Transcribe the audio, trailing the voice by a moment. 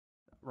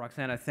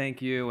Roxana,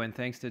 thank you, and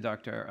thanks to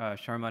Dr.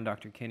 Sharma and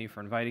Dr. Kinney for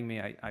inviting me.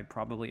 I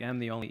probably am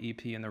the only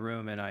EP in the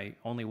room, and I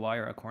only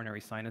wire a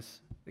coronary sinus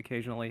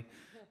occasionally.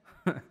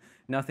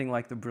 Nothing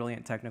like the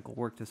brilliant technical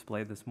work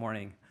displayed this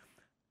morning.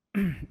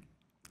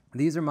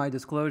 These are my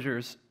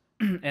disclosures,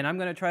 and I'm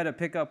going to try to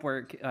pick up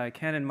where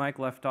Ken and Mike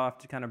left off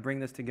to kind of bring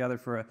this together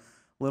for a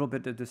little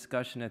bit of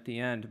discussion at the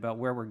end about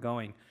where we're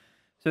going.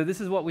 So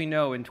this is what we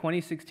know. In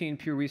 2016,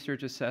 Pew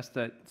Research assessed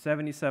that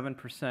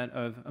 77%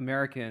 of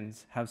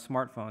Americans have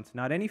smartphones.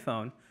 Not any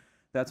phone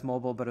that's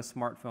mobile, but a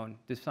smartphone,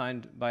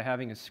 designed by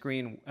having a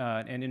screen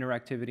and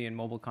interactivity and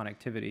mobile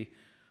connectivity.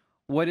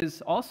 What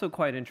is also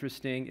quite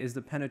interesting is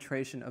the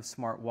penetration of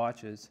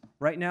smartwatches.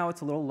 Right now,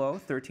 it's a little low,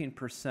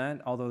 13%,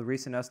 although the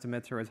recent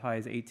estimates are as high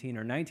as 18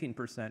 or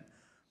 19%.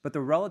 But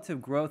the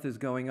relative growth is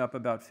going up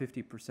about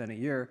 50% a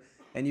year,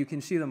 and you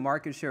can see the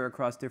market share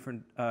across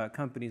different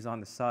companies on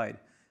the side.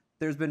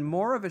 There's been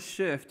more of a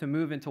shift to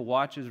move into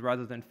watches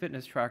rather than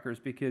fitness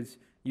trackers because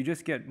you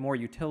just get more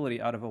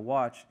utility out of a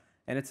watch,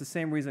 and it's the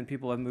same reason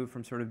people have moved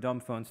from sort of dumb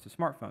phones to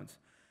smartphones.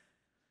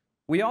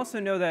 We also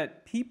know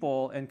that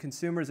people and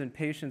consumers and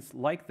patients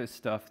like this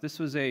stuff. This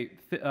was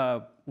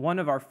one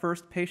of our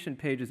first patient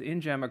pages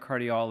in JAMA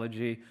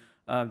Cardiology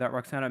that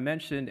Roxana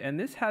mentioned, and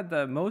this had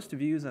the most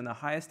views and the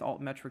highest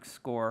altmetric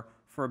score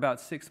for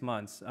about 6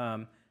 months,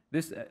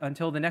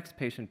 until the next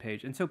patient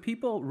page. And so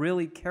people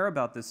really care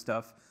about this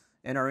stuff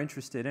and are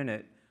interested in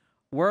it.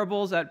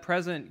 Wearables at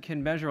present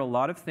can measure a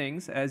lot of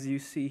things, as you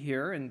see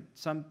here. And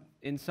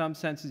in some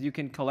senses, you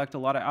can collect a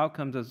lot of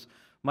outcomes, as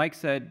Mike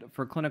said,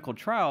 for clinical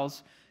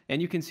trials.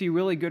 And you can see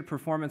really good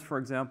performance, for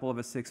example, of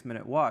a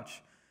 6-minute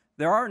watch.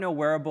 There are no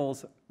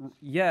wearables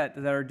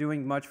yet that are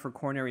doing much for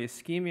coronary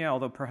ischemia,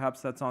 although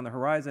perhaps that's on the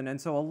horizon.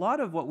 And so a lot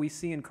of what we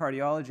see in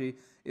cardiology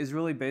is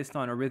really based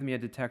on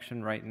arrhythmia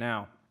detection right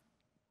now.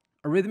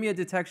 Arrhythmia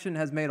detection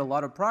has made a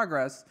lot of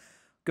progress,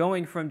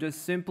 going from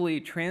just simply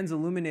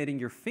transilluminating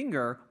your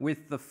finger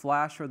with the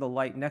flash or the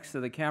light next to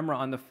the camera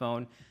on the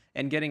phone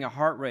and getting a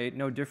heart rate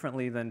no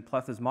differently than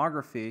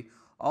plethysmography,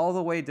 all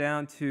the way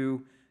down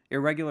to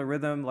irregular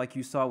rhythm like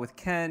you saw with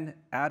Ken,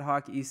 ad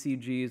hoc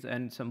ECGs,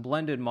 and some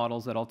blended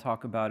models that I'll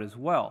talk about as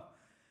well.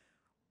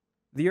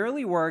 The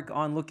early work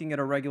on looking at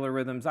irregular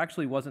rhythms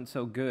actually wasn't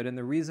so good, and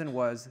the reason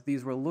was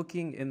these were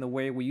looking in the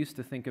way we used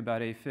to think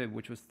about AFib,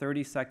 which was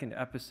 30-second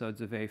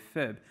episodes of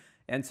AFib.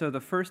 And so the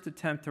first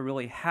attempt to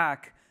really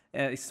hack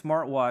a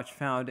smartwatch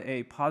found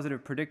a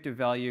positive predictive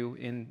value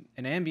in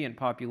an ambient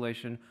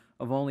population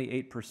of only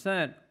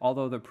 8%,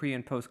 although the pre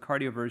and post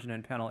cardio version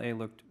in panel A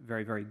looked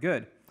very, very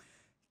good.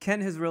 Ken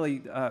has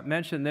really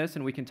mentioned this,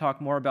 and we can talk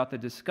more about the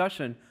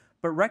discussion,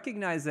 but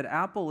recognize that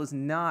Apple is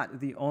not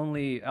the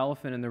only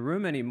elephant in the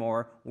room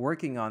anymore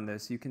working on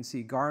this. You can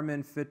see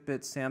Garmin,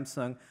 Fitbit,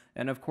 Samsung,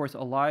 and of course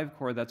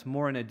AliveCor, that's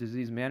more in a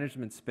disease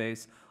management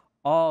space,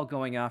 all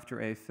going after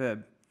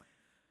AFib.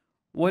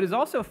 What is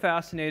also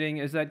fascinating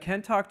is that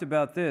Ken talked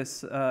about this,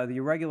 the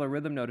irregular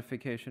rhythm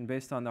notification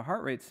based on the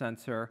heart rate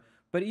sensor,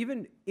 but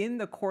even in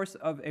the course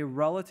of a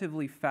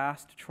relatively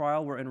fast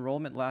trial where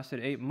enrollment lasted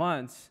 8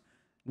 months,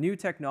 new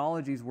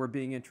technologies were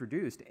being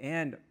introduced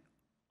and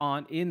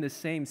in the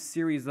same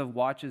series of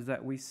watches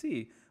that we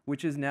see,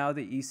 which is now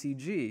the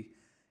ECG.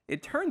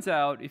 It turns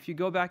out, if you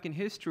go back in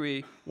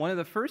history, one of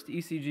the first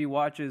ECG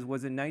watches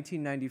was in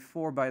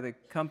 1994 by the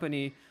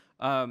company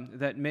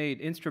that made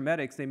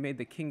Instrumetics. They made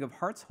the King of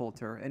Hearts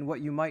Holter. And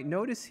what you might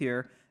notice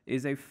here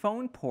is a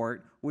phone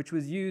port, which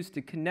was used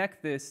to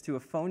connect this to a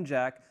phone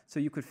jack so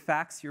you could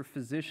fax your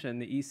physician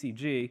the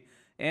ECG,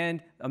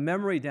 and a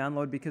memory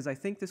download, because I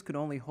think this could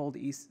only hold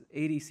 8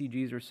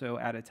 ECGs or so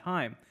at a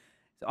time.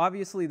 So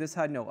obviously, this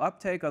had no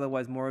uptake,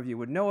 otherwise more of you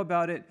would know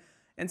about it.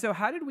 And so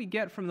how did we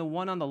get from the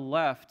one on the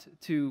left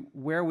to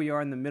where we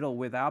are in the middle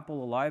with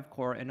Apple,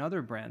 AliveCor, and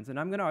other brands? And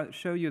I'm going to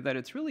show you that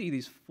it's really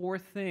these 4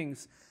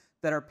 things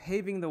that are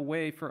paving the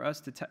way for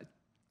us to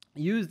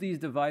use these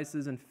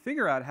devices and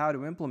figure out how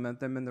to implement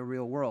them in the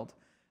real world.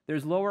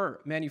 There's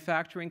lower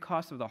manufacturing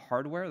costs of the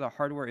hardware. The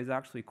hardware is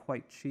actually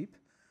quite cheap.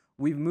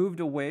 We've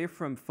moved away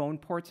from phone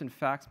ports and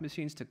fax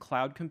machines to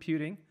cloud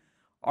computing,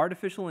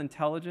 artificial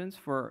intelligence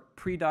for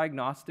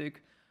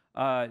pre-diagnostic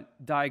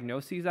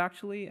diagnoses,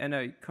 actually, and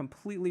a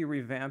completely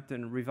revamped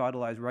and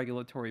revitalized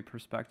regulatory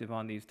perspective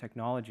on these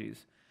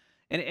technologies.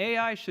 And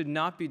AI should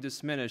not be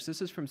diminished.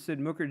 This is from Sid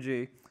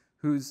Mukherjee,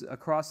 who's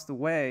across the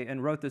way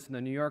and wrote this in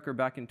the New Yorker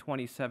back in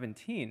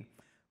 2017.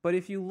 But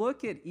if you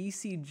look at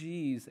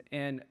ECGs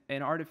and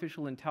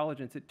artificial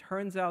intelligence, it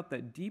turns out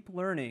that deep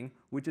learning,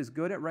 which is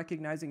good at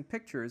recognizing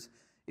pictures,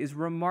 is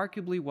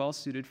remarkably well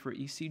suited for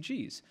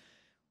ECGs.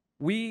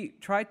 We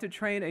tried to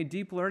train a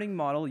deep learning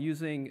model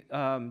using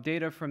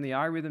data from the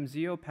iRhythm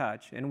Zio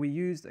patch, and we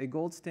used a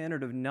gold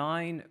standard of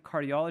 9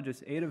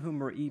 cardiologists, 8 of whom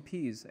were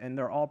EPs, and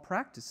they're all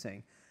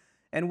practicing.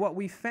 And what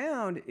we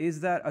found is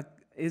that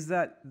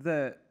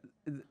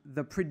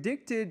the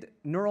predicted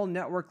neural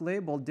network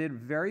label did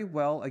very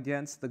well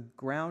against the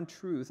ground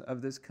truth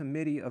of this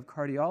committee of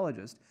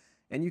cardiologists.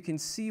 And you can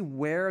see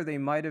where they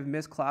might have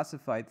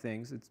misclassified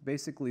things. It's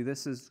basically,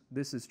 this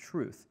is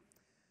truth.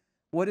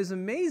 What is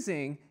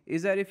amazing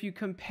is that if you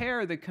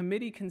compare the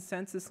committee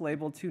consensus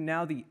label to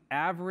now the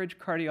average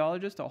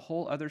cardiologist, a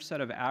whole other set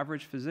of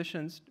average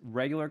physicians,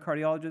 regular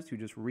cardiologists who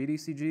just read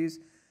ECGs,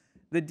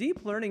 the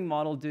deep learning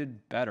model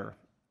did better.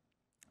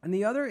 And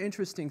the other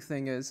interesting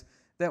thing is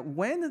that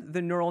when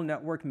the neural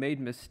network made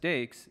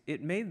mistakes,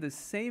 it made the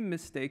same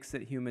mistakes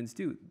that humans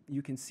do.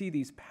 You can see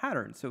these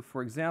patterns. So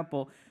for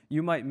example,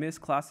 you might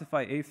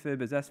misclassify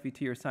AFib as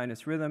SVT or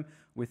sinus rhythm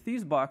with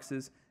these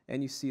boxes,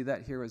 and you see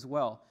that here as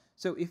well.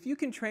 So if you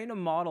can train a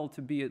model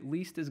to be at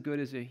least as good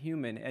as a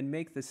human and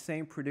make the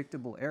same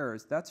predictable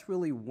errors, that's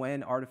really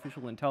when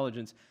artificial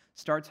intelligence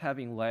starts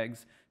having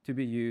legs to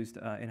be used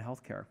in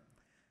healthcare.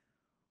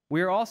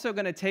 We're also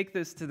going to take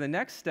this to the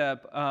next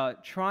step,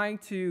 trying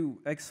to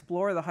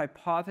explore the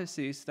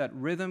hypothesis that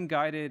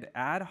rhythm-guided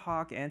ad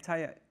hoc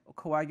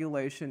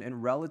anticoagulation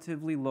in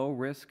relatively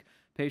low-risk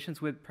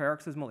patients with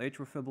paroxysmal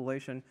atrial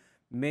fibrillation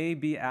may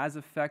be as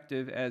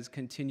effective as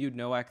continued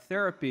NOAC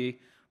therapy,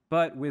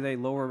 but with a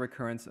lower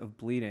recurrence of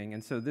bleeding.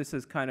 And so this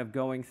is kind of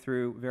going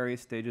through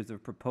various stages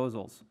of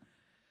proposals.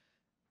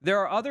 There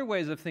are other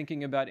ways of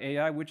thinking about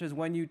AI, which is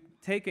when you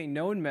take a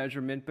known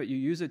measurement, but you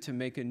use it to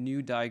make a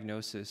new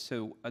diagnosis.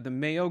 So the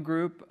Mayo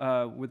Group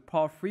with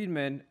Paul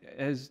Friedman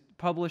has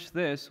published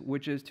this,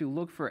 which is to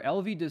look for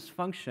LV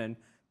dysfunction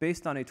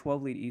based on a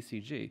 12-lead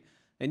ECG.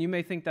 And you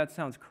may think that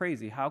sounds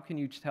crazy. How can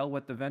you tell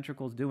what the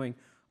ventricle is doing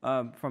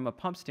from a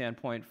pump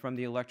standpoint from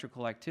the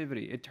electrical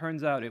activity? It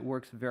turns out it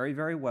works very,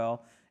 very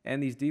well,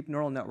 and these deep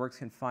neural networks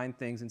can find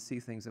things and see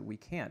things that we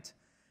can't.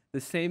 The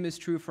same is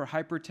true for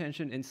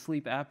hypertension and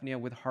sleep apnea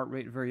with heart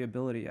rate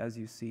variability, as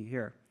you see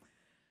here.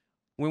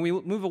 When we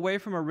move away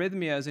from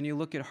arrhythmias and you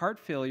look at heart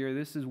failure,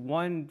 this is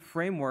one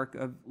framework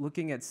of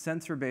looking at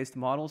sensor-based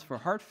models for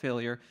heart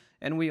failure.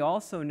 And we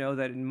also know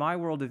that in my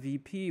world of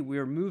EP, we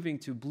are moving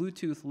to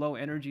Bluetooth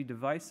low-energy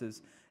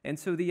devices. And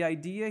so the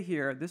idea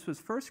here, this was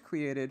first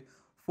created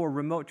for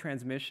remote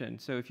transmission.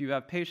 So if you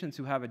have patients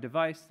who have a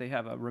device, they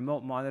have a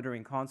remote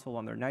monitoring console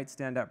on their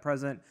nightstand at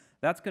present,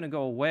 that's going to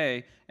go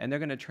away, and they're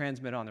going to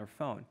transmit on their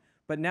phone.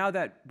 But now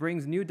that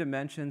brings new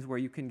dimensions where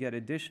you can get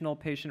additional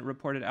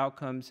patient-reported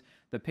outcomes,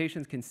 the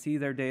patients can see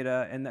their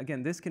data, and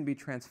again, this can be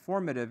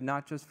transformative,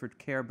 not just for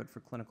care, but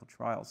for clinical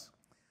trials.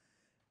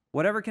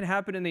 Whatever can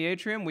happen in the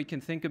atrium, we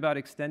can think about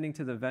extending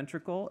to the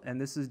ventricle,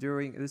 and this is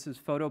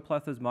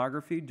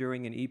photoplethysmography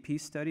during an EP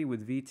study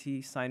with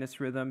VT, sinus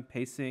rhythm,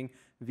 pacing,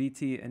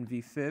 VT, and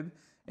VFib,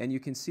 and you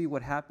can see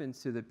what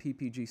happens to the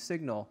PPG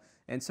signal.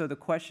 And so the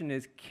question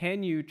is,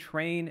 can you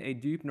train a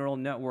deep neural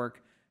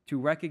network to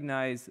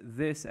recognize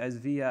this as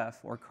VF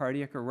or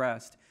cardiac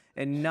arrest,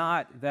 and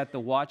not that the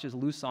watch is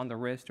loose on the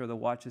wrist or the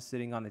watch is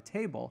sitting on the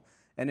table?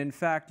 And in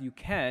fact, you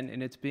can,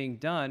 and it's being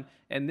done,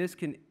 and this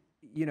can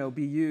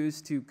be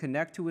used to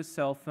connect to a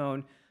cell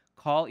phone,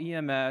 call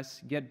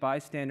EMS, get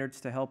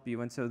bystanders to help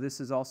you. And so this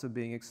is also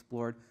being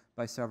explored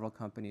by several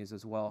companies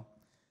as well.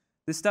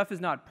 This stuff is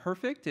not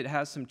perfect. It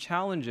has some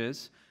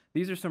challenges.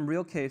 These are some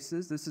real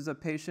cases. This is a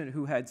patient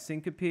who had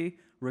syncope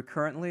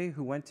recurrently,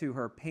 who went to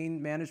her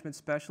pain management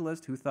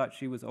specialist, who thought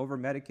she was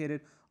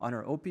over-medicated on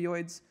her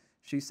opioids.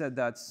 She said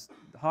that's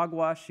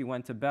hogwash. She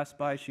went to Best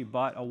Buy, she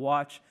bought a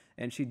watch,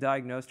 and she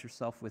diagnosed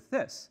herself with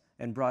this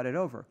and brought it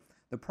over.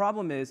 The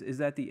problem is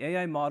that the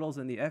AI models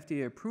and the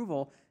FDA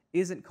approval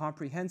isn't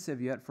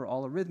comprehensive yet for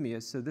all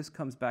arrhythmias, so this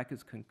comes back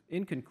as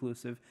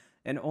inconclusive,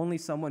 and only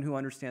someone who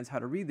understands how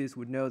to read these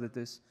would know that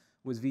this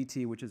was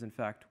VT, which is in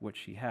fact what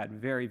she had,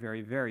 very,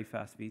 very, very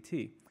fast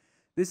VT.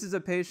 This is a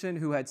patient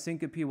who had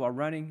syncope while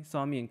running. He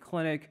saw me in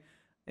clinic.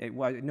 I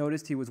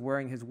noticed he was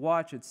wearing his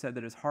watch. It said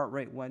that his heart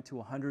rate went to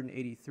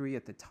 183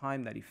 at the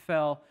time that he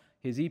fell.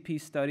 His EP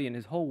study and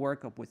his whole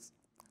workup was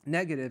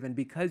negative, and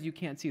because you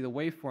can't see the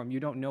waveform, you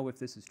don't know if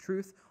this is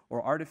truth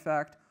or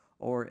artifact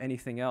or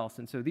anything else.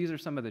 And so these are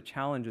some of the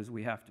challenges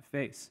we have to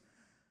face.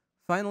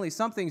 Finally,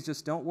 some things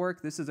just don't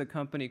work. This is a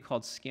company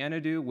called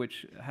Scanadu,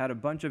 which had a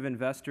bunch of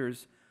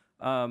investors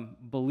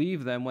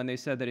believe them when they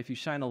said that if you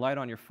shine a light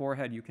on your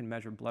forehead, you can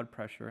measure blood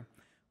pressure.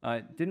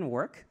 It didn't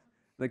work.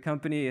 The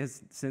company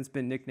has since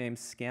been nicknamed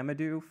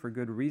Scamadoo for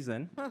good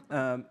reason.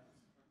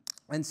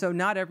 And so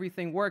not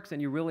everything works,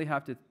 and you really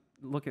have to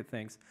look at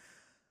things.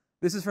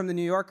 This is from the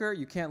New Yorker.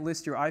 You can't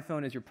list your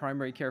iPhone as your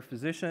primary care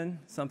physician,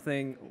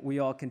 something we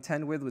all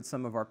contend with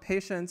some of our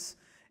patients.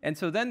 And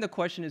so then the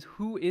question is,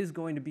 who is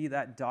going to be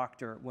that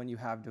doctor when you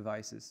have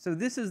devices? So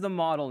this is the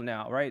model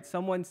now, right?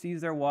 Someone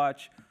sees their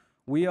watch.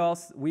 We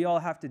all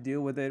have to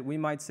deal with it. We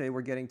might say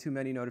we're getting too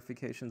many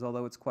notifications,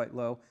 although it's quite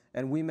low,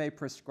 and we may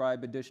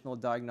prescribe additional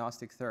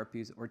diagnostic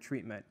therapies or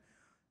treatment.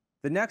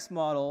 The next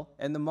model,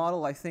 and the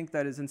model I think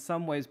that is in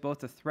some ways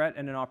both a threat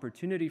and an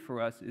opportunity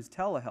for us, is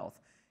telehealth.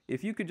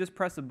 If you could just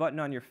press a button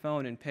on your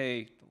phone and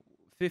pay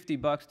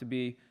 $50 to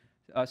be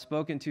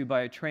spoken to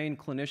by a trained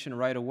clinician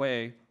right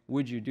away,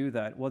 would you do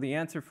that? Well, the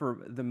answer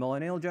for the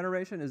millennial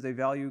generation is they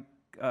value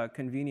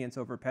convenience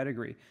over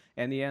pedigree,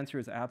 and the answer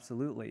is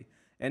absolutely.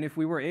 And if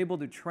we were able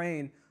to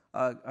train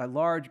a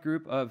large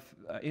group of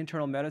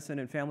internal medicine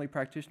and family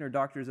practitioner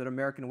doctors at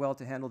American Well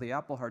to handle the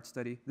Apple Heart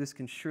study, this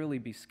can surely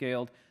be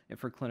scaled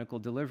for clinical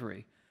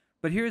delivery.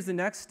 But here's the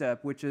next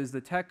step, which is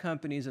the tech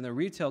companies and the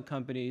retail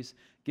companies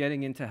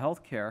getting into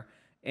healthcare.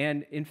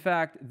 And in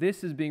fact,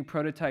 this is being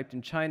prototyped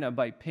in China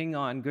by Ping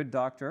An, good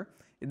doctor.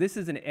 This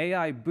is an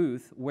AI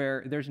booth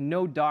where there's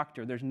no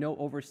doctor, there's no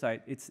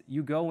oversight. It's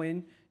you go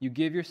in, you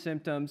give your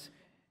symptoms,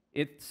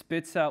 it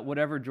spits out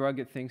whatever drug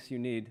it thinks you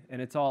need,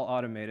 and it's all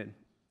automated.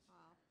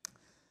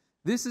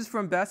 This is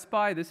from Best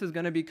Buy. This is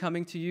going to be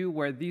coming to you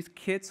where these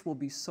kits will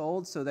be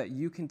sold so that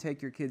you can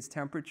take your kid's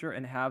temperature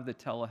and have the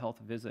telehealth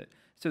visit.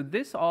 So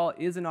this all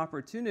is an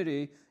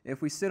opportunity.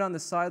 If we sit on the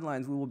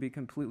sidelines, we will be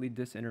completely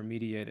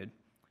disintermediated.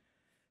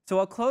 So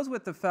I'll close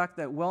with the fact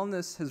that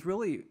wellness has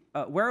really,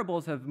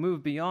 wearables have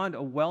moved beyond a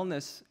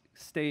wellness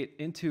state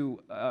into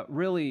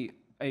really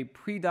a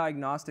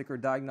pre-diagnostic or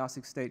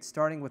diagnostic state,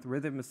 starting with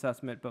rhythm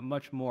assessment, but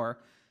much more.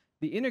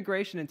 The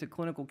integration into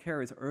clinical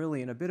care is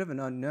early and a bit of an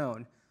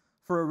unknown.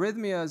 For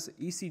arrhythmias,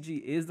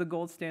 ECG is the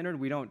gold standard.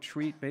 We don't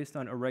treat based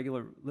on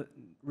irregular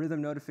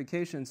rhythm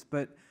notifications,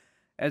 but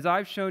as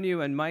I've shown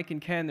you, and Mike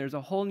and Ken, there's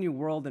a whole new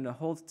world and a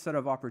whole set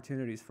of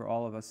opportunities for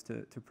all of us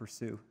to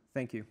pursue.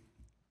 Thank you.